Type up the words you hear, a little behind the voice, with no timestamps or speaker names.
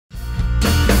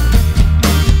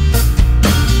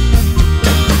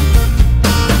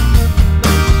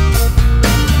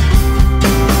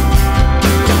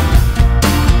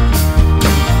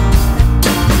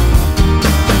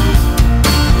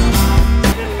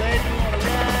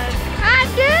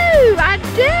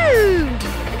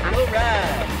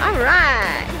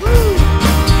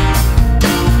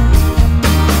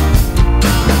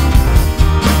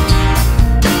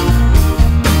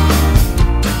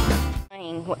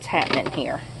what's happening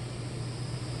here.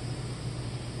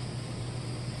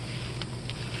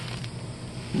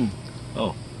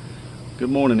 Oh, good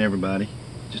morning everybody.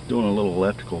 Just doing a little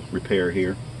electrical repair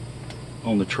here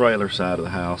on the trailer side of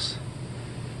the house.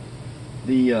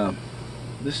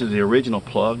 This is the original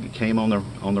plug that came on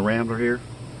the Rambler here.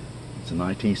 It's a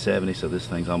 1970, so this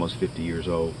thing's almost 50 years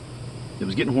old. It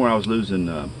was getting where I was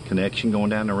losing connection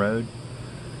going down the road,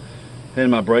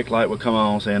 and my brake light would come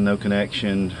on saying no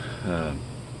connection,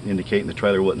 indicating the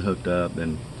trailer wasn't hooked up.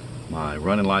 Then my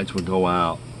running lights would go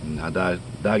out, and I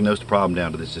diagnosed the problem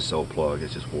down to this old plug.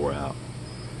 It's just wore out.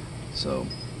 So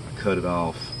I cut it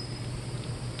off,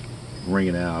 wring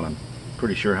it out. I'm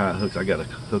pretty sure how it hooks. I got a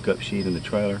hookup sheet in the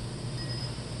trailer,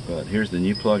 but here's the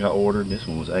new plug I ordered. This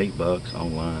one was $8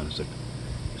 online.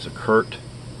 It's a Kurt,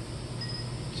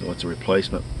 so it's a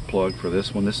replacement plug for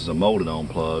this one. This is a molded on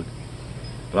plug,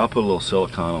 but I'll put a little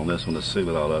silicone on this one to seal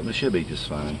it all up. It should be just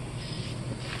fine.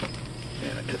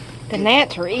 The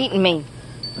gnats are eating me.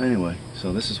 Anyway,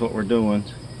 so this is what we're doing.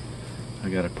 I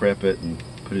gotta prep it and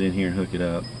put it in here and hook it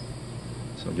up.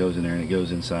 So it goes in there and it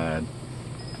goes inside,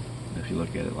 if you look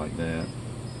at it like that.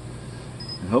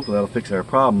 And hopefully that'll fix our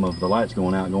problem of the lights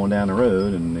going out going down the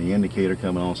road and the indicator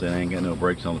coming on saying I ain't got no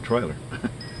brakes on the trailer.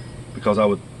 Because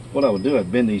what I would do,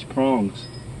 I'd bend these prongs,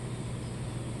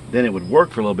 then it would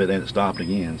work for a little bit, then it stopped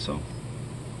again. So,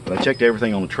 but I checked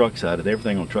everything on the truck side, and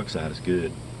everything on the truck side is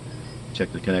good.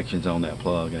 Checked the connections on that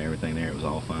plug and everything there, it was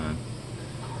all fine.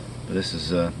 But this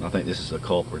is, I think this is a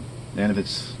culprit. And if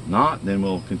it's not, then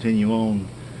we'll continue on.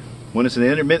 When it's an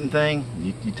intermittent thing,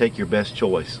 you take your best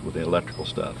choice with the electrical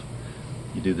stuff.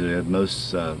 You do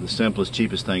the simplest,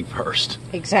 cheapest thing first.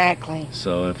 Exactly.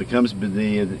 So if it comes,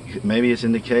 maybe it's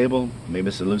in the cable, maybe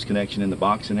it's a loose connection in the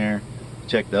box in there.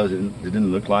 Check those. It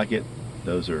didn't look like it.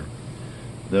 Those are.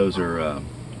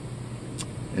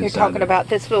 You're talking about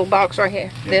this little box right here.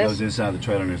 It this goes inside the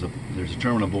trailer, and there's a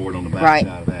terminal board on the back right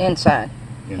side of that. inside.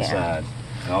 Inside.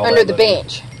 Yeah. Under the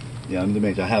bench. Yeah, under the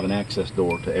bench. I have an access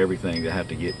door to everything that I have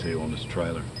to get to on this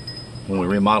trailer. When we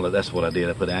remodeled it, that's what I did.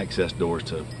 I put access doors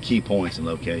to key points and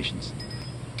locations.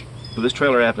 For this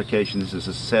trailer application, this is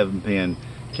a 7-pin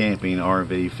camping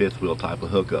RV fifth wheel type of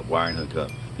hookup, wiring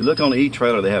hookup. If you look on each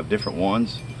trailer, they have different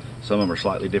ones. Some of them are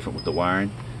slightly different with the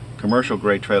wiring. Commercial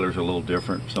grade trailers are a little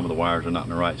different. Some of the wires are not in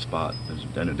the right spot.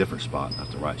 They're in a different spot, not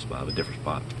the right spot, but a different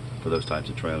spot for those types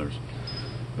of trailers.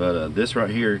 But this right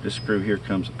here, this screw here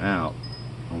comes out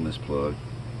on this plug.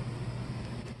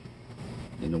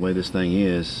 And the way this thing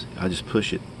is, I just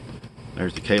push it.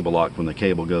 There's the cable lock when the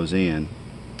cable goes in.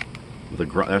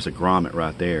 There's a grommet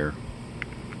right there.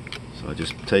 So I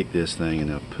just take this thing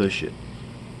and I push it.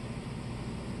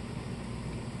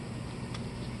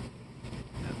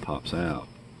 That pops out.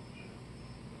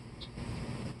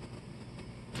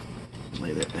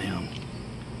 Lay that down.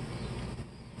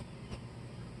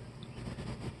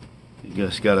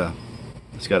 It's got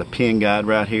a pin guide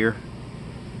right here.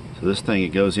 So this thing, it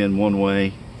goes in one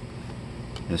way,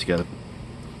 and it's got a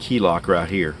key lock right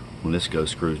here when this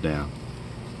screws down.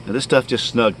 Now this stuff just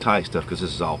snug tight stuff because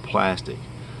this is all plastic.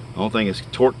 The only thing is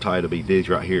torque tight will be these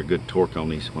right here, good torque on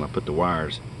these when I put the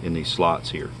wires in these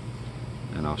slots here.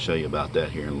 And I'll show you about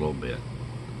that here in a little bit.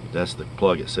 But that's the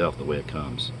plug itself, the way it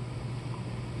comes.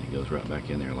 It goes right back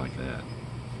in there like that.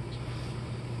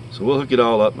 So we'll hook it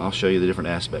all up and I'll show you the different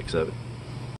aspects of it.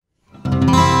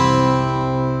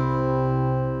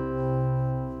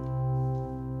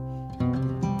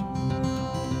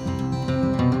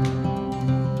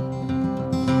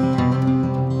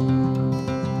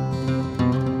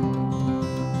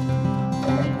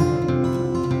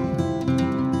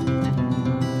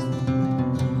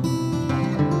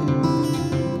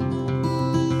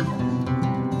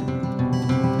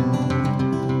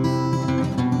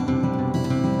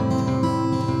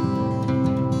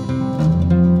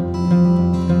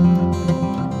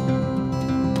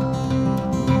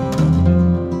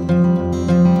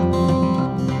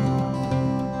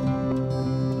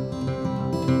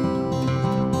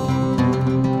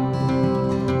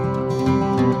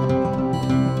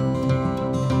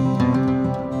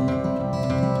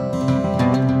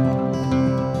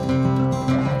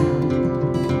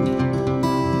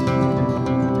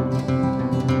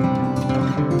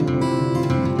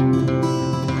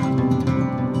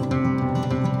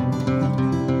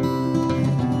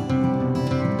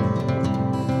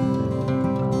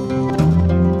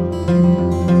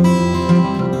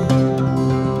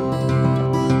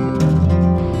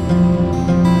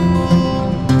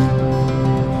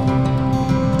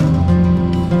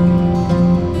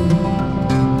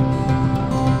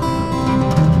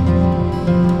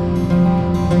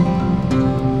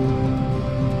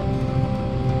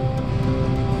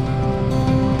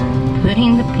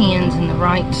 Putting the pins in the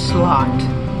right slot.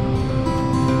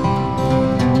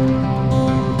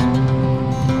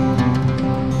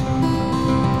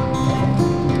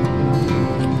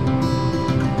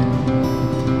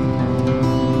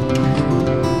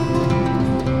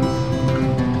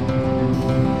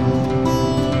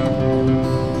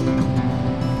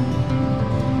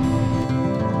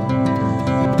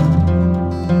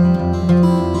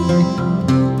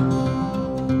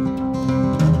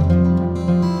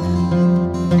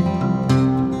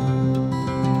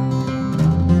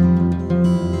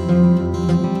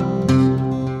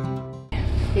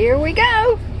 Here we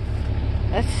go.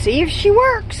 Let's see if she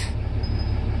works.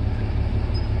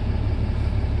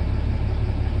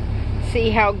 See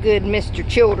how good Mr.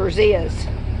 Childers is.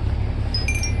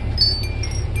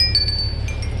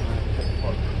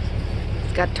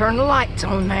 It's got to turn the lights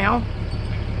on now.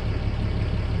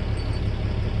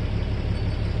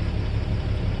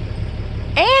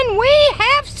 And we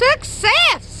have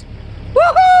success!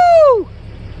 Woohoo!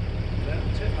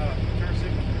 Turn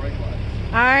signal for brake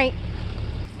light. All right.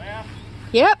 Left,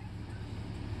 Yep.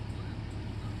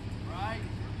 right,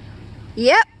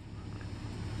 Yep.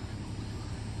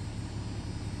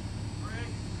 brake,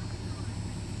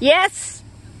 Yes.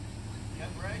 cut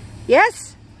brake.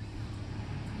 Yes.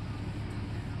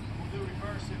 We'll do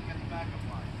reverse if we get the backup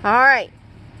light. All right.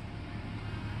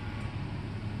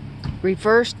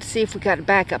 Reverse to see if we got a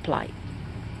backup light.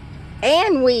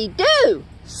 And we do!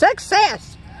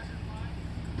 Success!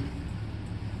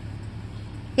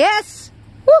 Yes!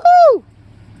 Woohoo!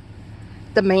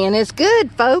 The man is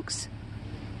good, folks.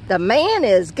 The man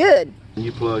is good.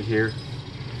 New plug here.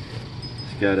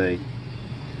 It's got a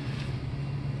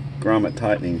grommet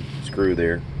tightening screw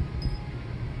there.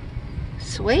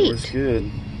 Sweet. Works good.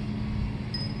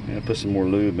 I'm gonna put some more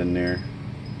lube in there.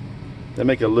 They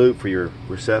make a loop for your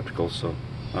receptacles, so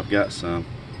I've got some.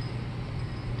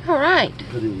 All right.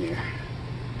 Put in there.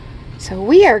 So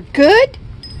we are good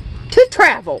to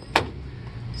travel.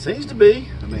 Seems to be.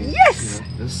 I mean, Yes! you know,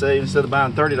 let's say instead of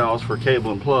buying $30 for a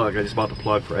cable and plug, I just bought the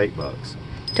plug for $8.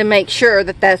 To make sure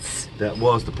that that's... That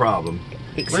was the problem.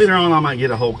 Later on, I might get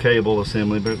a whole cable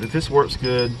assembly, but if this works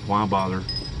good, why bother?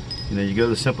 You know, you go to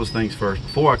the simplest things first.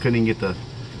 Before, I couldn't even get the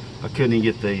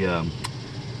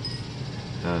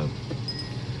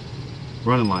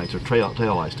running lights or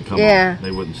tail lights to come Yeah. on.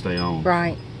 They wouldn't stay on.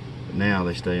 Right. But now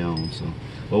they stay on. So,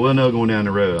 well, we'll know going down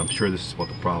the road. I'm sure this is what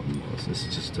the problem was. This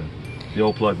is just the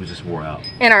old plug was just wore out.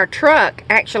 And our truck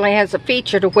actually has a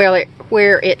feature to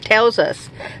where it tells us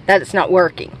that it's not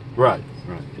working. Right.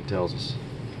 It tells us.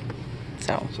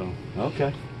 So So,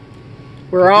 okay.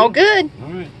 we're all good.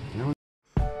 All right.